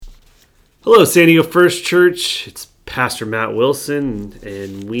Hello, San Diego First Church. It's Pastor Matt Wilson,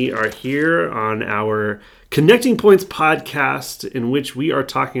 and we are here on our Connecting Points podcast, in which we are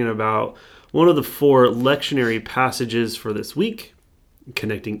talking about one of the four lectionary passages for this week,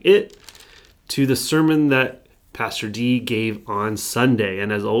 connecting it to the sermon that Pastor D gave on Sunday.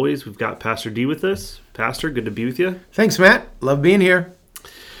 And as always, we've got Pastor D with us. Pastor, good to be with you. Thanks, Matt. Love being here.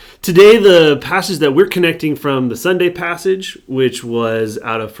 Today, the passage that we're connecting from the Sunday passage, which was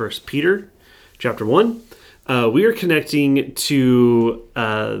out of 1 Peter chapter 1, we are connecting to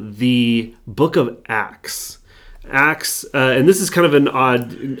the book of Acts. Acts, and this is kind of an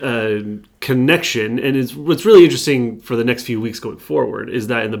odd connection, and what's really interesting for the next few weeks going forward is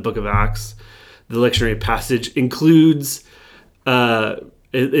that in the book of Acts, the lectionary passage includes,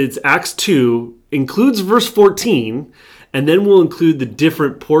 it's Acts 2, includes verse 14, and then we'll include the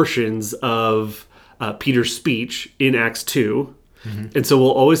different portions of Peter's speech in Acts 2. Mm-hmm. And so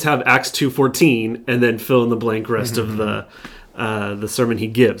we'll always have Acts 2:14 and then fill in the blank rest of the sermon he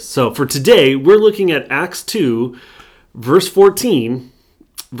gives. So for today, we're looking at Acts 2, verse 14,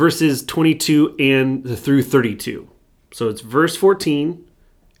 verses 22 and through 32. So it's verse 14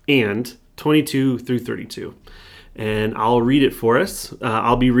 and 22 through 32. And I'll read it for us.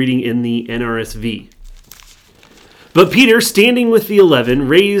 I'll be reading in the NRSV. But Peter, standing with the 11,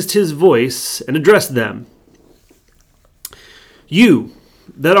 raised his voice and addressed them. You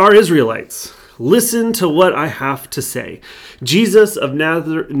that are Israelites, listen to what I have to say. Jesus of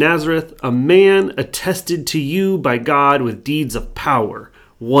Nazareth, a man attested to you by God with deeds of power,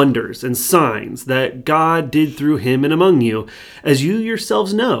 wonders, and signs that God did through him and among you. As you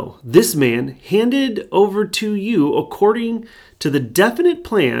yourselves know, this man handed over to you according to the definite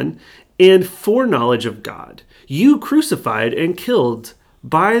plan and foreknowledge of God. You crucified and killed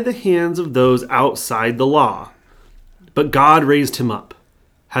by the hands of those outside the law. But God raised him up,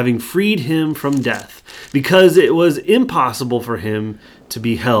 having freed him from death, because it was impossible for him to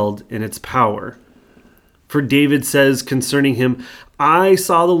be held in its power. For David says concerning him, I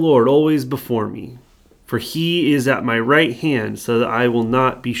saw the Lord always before me, for he is at my right hand, so that I will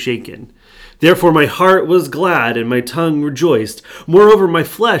not be shaken. Therefore my heart was glad and my tongue rejoiced. Moreover, my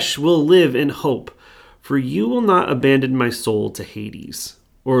flesh will live in hope. For you will not abandon my soul to Hades,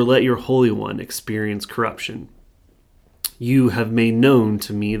 or let your Holy One experience corruption. You have made known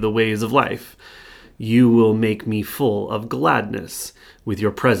to me the ways of life. You will make me full of gladness with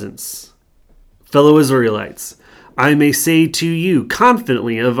your presence. Fellow Israelites, I may say to you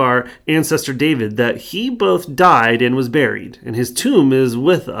confidently of our ancestor David that he both died and was buried, and his tomb is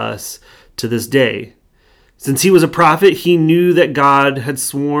with us to this day. Since he was a prophet, he knew that God had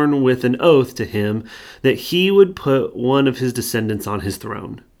sworn with an oath to him that he would put one of his descendants on his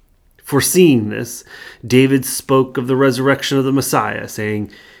throne. Foreseeing this, David spoke of the resurrection of the Messiah, saying,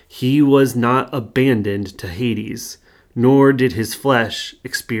 he was not abandoned to Hades, nor did his flesh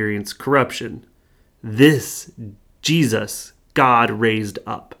experience corruption. This Jesus God raised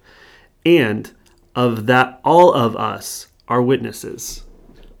up, and of that all of us are witnesses.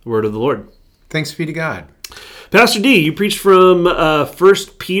 The word of the Lord. Thanks be to God. Pastor D, you preached from 1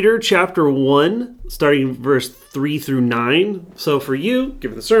 Peter chapter 1, starting verse 3 through 9. So for you,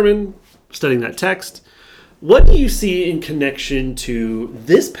 given the sermon, studying that text, what do you see in connection to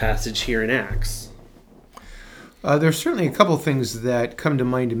this passage here in Acts? There's certainly a couple things that come to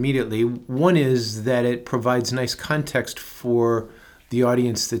mind immediately. One is that it provides nice context for the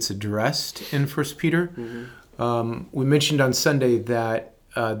audience that's addressed in 1 Peter. Mm-hmm. We mentioned on Sunday that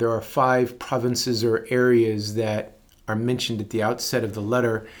there are 5 provinces or areas that are mentioned at the outset of the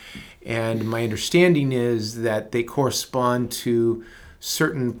letter, and my understanding is that they correspond to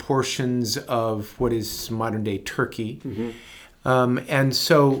certain portions of what is modern-day Turkey. Mm-hmm. And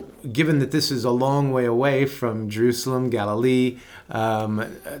so, given that this is a long way away from Jerusalem, Galilee,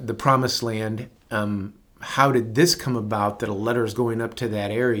 the Promised Land, how did this come about that a letter is going up to that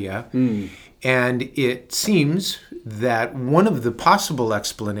area? Mm. And it seems that one of the possible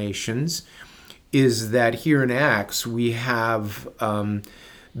explanations is that here in Acts we have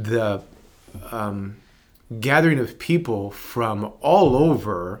the gathering of people from all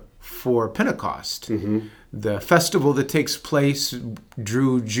over for Pentecost. Mm-hmm. The festival that takes place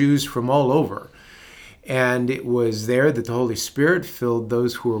drew Jews from all over. And it was there that the Holy Spirit filled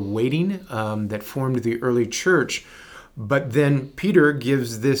those who were waiting, that formed the early church. But then Peter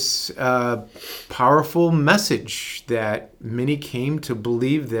gives this powerful message that many came to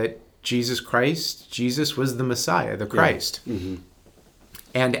believe that Jesus was the Messiah, the Christ. Yeah. Mm-hmm.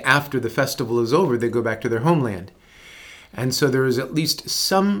 And after the festival is over, they go back to their homeland. And so there is at least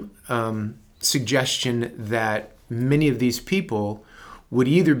some suggestion that many of these people would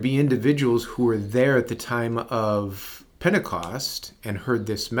either be individuals who were there at the time of Pentecost and heard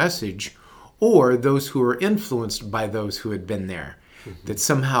this message, or those who were influenced by those who had been there. That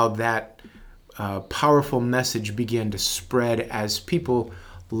somehow that powerful message began to spread as people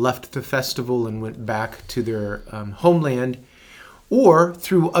left the festival and went back to their homeland, or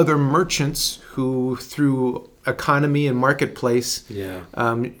through other merchants who, through economy and marketplace,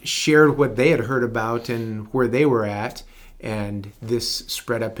 shared what they had heard about and where they were at, and this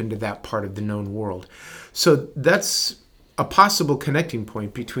spread up into that part of the known world. So that's a possible connecting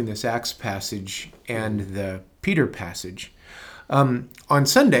point between this Acts passage and the Peter passage. On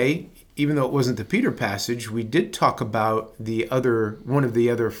Sunday, even though it wasn't the Peter passage, we did talk about one of the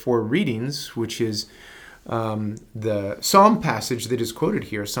other four readings, which is the Psalm passage that is quoted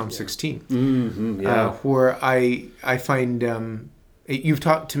here, Psalm 16, where I find you've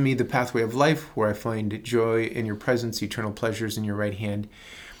taught to me the pathway of life, where I find joy in your presence, eternal pleasures in your right hand.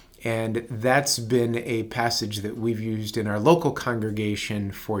 And that's been a passage that we've used in our local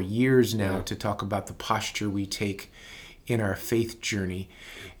congregation for years now to talk about the posture we take in our faith journey.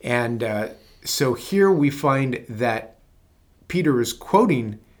 And so here we find that Peter is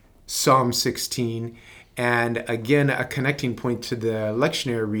quoting Psalm 16, and again, a connecting point to the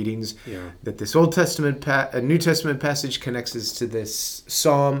lectionary readings, that this Old Testament, New Testament passage connects us to this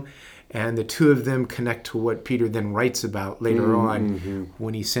Psalm, and the two of them connect to what Peter then writes about later on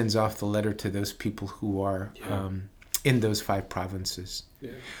when he sends off the letter to those people who are in those 5 provinces.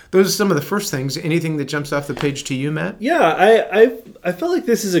 Those are some of the first things. Anything that jumps off the page to you, Matt? Yeah, I felt like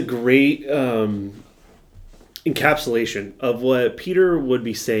this is a great encapsulation of what Peter would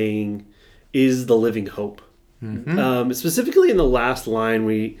be saying is the living hope. Specifically in the last line,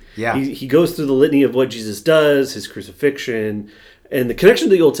 he goes through the litany of what Jesus does, his crucifixion, and the connection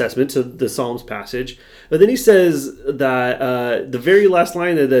to the Old Testament, to the Psalms passage. But then he says that the very last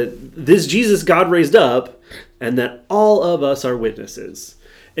line, that this Jesus God raised up, and that all of us are witnesses.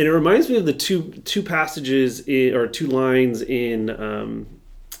 And it reminds me of the two passages or two lines in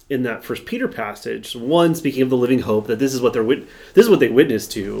that First Peter passage. One speaking of the living hope, that this is what they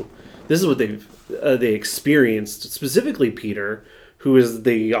witnessed to. This is what they experienced. Specifically, Peter, who is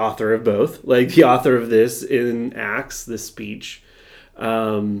the author of both, like the author of this in Acts, this speech.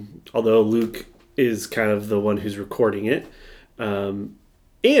 Although Luke is kind of the one who's recording it.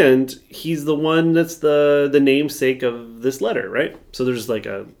 And he's the one that's the namesake of this letter, right? So there's like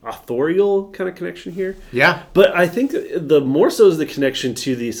a authorial kind of connection here. Yeah. But I think the more so is the connection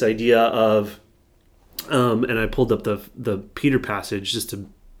to this idea of, and I pulled up the Peter passage just to,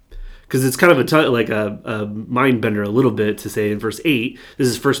 because it's kind of a mind bender a little bit to say in verse 8, this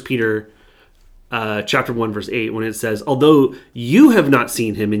is 1 Peter chapter 1, verse 8, when it says, although you have not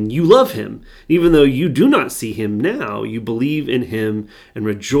seen him and you love him, even though you do not see him now, you believe in him and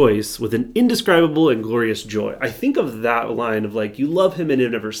rejoice with an indescribable and glorious joy. I think of that line of like, you love him and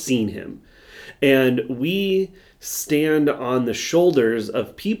have never seen him. And we stand on the shoulders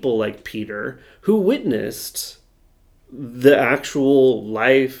of people like Peter who witnessed the actual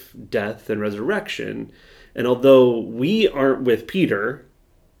life, death, and resurrection. And although we aren't with Peter,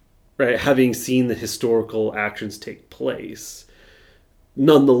 right, having seen the historical actions take place,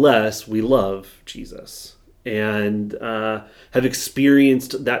 nonetheless, we love Jesus and have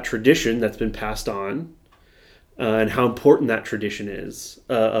experienced that tradition that's been passed on, and how important that tradition is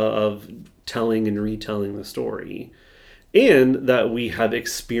of telling and retelling the story, and that we have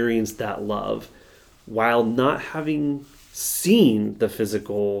experienced that love while not having seen the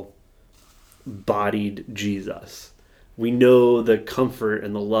physical bodied Jesus. We know the comfort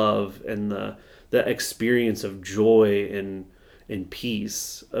and the love and the experience of joy and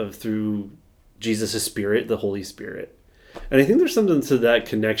peace through Jesus' Spirit, the Holy Spirit. And I think there's something to that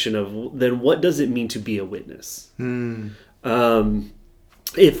connection of then what does it mean to be a witness?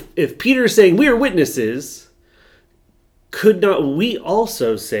 If Peter is saying we are witnesses, could not we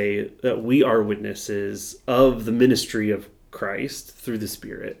also say that we are witnesses of the ministry of Christ through the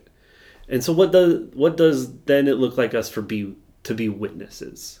Spirit? And so what does then it look like us to be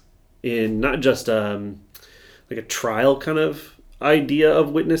witnesses in not just like a trial kind of idea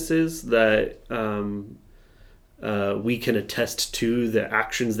of witnesses that we can attest to the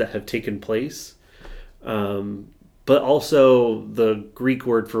actions that have taken place, but also the Greek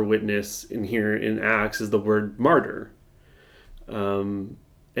word for witness in here in Acts is the word martyr. And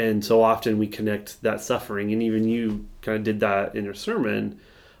so often we connect that suffering, and even you kind of did that in your sermon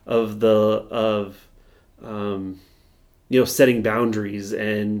of setting boundaries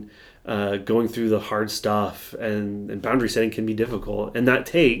and going through the hard stuff, and boundary setting can be difficult, and that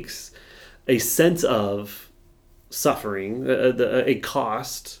takes a sense of suffering, a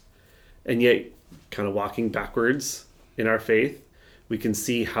cost, and yet kind of walking backwards in our faith, we can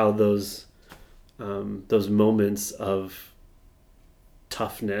see how those moments of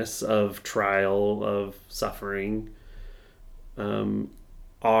toughness, of trial, of suffering,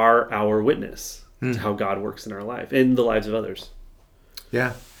 are our witness to how God works in our life, in the lives of others.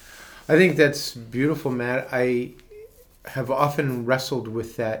 Yeah. I think that's beautiful, Matt. I have often wrestled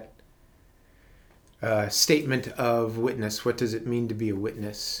with that statement of witness. What does it mean to be a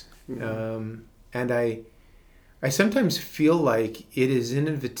witness? And I sometimes feel like it is an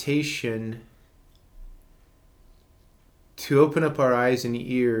invitation to open up our eyes and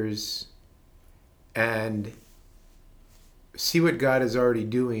ears and see what God is already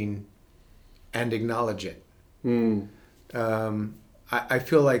doing and acknowledge it. I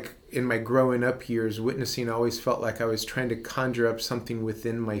feel like in my growing up years, witnessing always felt like I was trying to conjure up something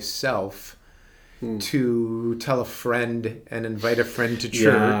within myself to tell a friend and invite a friend to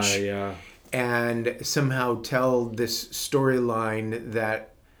church. Yeah. And somehow tell this storyline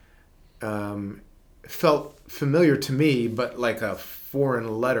that felt familiar to me, but like a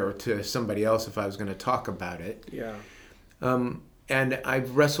foreign letter to somebody else if I was going to talk about it. Yeah. And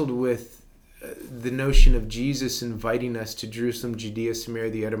I've wrestled with the notion of Jesus inviting us to Jerusalem, Judea, Samaria,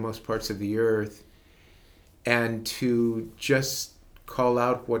 the uttermost parts of the earth, and to just call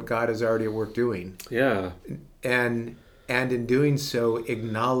out what God is already at work doing. Yeah. And in doing so,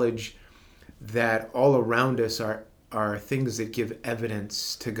 acknowledge that all around us are things that give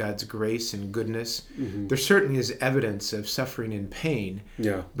evidence to God's grace and goodness. There certainly is evidence of suffering and pain.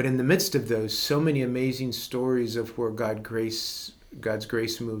 Yeah. But in the midst of those, so many amazing stories of where God's grace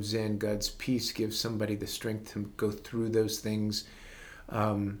moves in, God's peace gives somebody the strength to go through those things.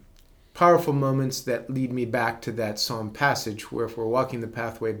 Powerful moments that lead me back to that Psalm passage where if we're walking the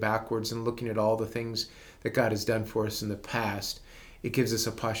pathway backwards and looking at all the things that God has done for us in the past, it gives us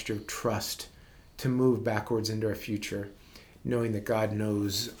a posture of trust to move backwards into our future, knowing that God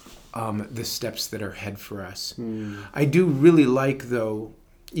knows the steps that are ahead for us. I do really like, though,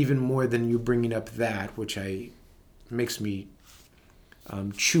 even more than you bringing up that, which makes me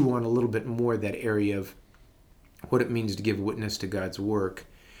chew on a little bit more that area of what it means to give witness to God's work,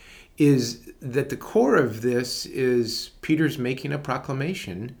 is that the core of this is Peter's making a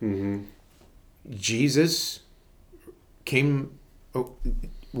proclamation. Jesus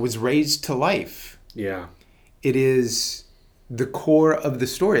was raised to life. Yeah. It is the core of the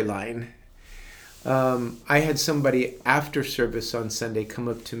storyline. I had somebody after service on Sunday come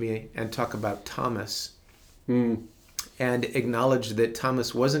up to me and talk about Thomas and acknowledge that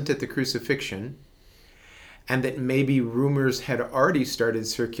Thomas wasn't at the crucifixion and that maybe rumors had already started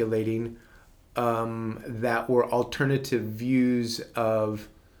circulating that were alternative views of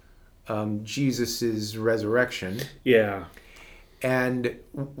Jesus's resurrection. Yeah. And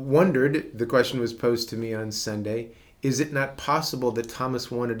wondered, the question was posed to me on Sunday, is it not possible that Thomas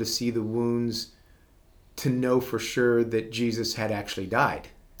wanted to see the wounds to know for sure that Jesus had actually died?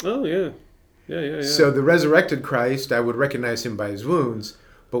 Oh, yeah. Yeah. So the resurrected Christ, I would recognize him by his wounds,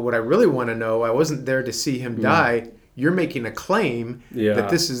 but what I really want to know, I wasn't there to see him die. You're making a claim that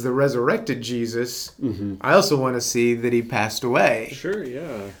this is the resurrected Jesus. I also want to see that he passed away. Sure,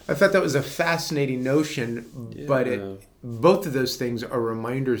 yeah. I thought that was a fascinating notion, but both of those things are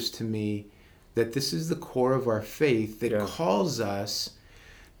reminders to me that this is the core of our faith that calls us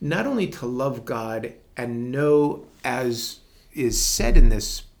not only to love God and know, as is said in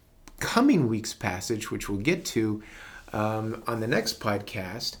this coming week's passage, which we'll get to on the next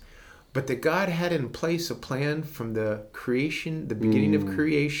podcast, but that God had in place a plan from the creation, the beginning of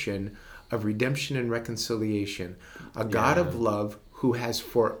creation, of redemption and reconciliation. A God of love who has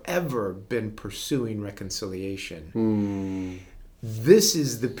forever been pursuing reconciliation. This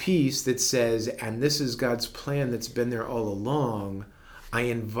is the piece that says, and this is God's plan that's been there all along. I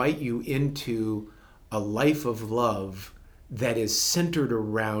invite you into a life of love that is centered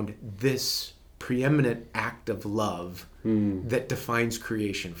around this preeminent act of love that defines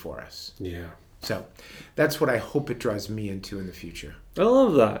creation for us. Yeah. So that's what I hope it draws me into in the future. I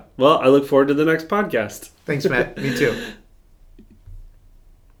love that. Well, I look forward to the next podcast. Thanks, Matt. Me too.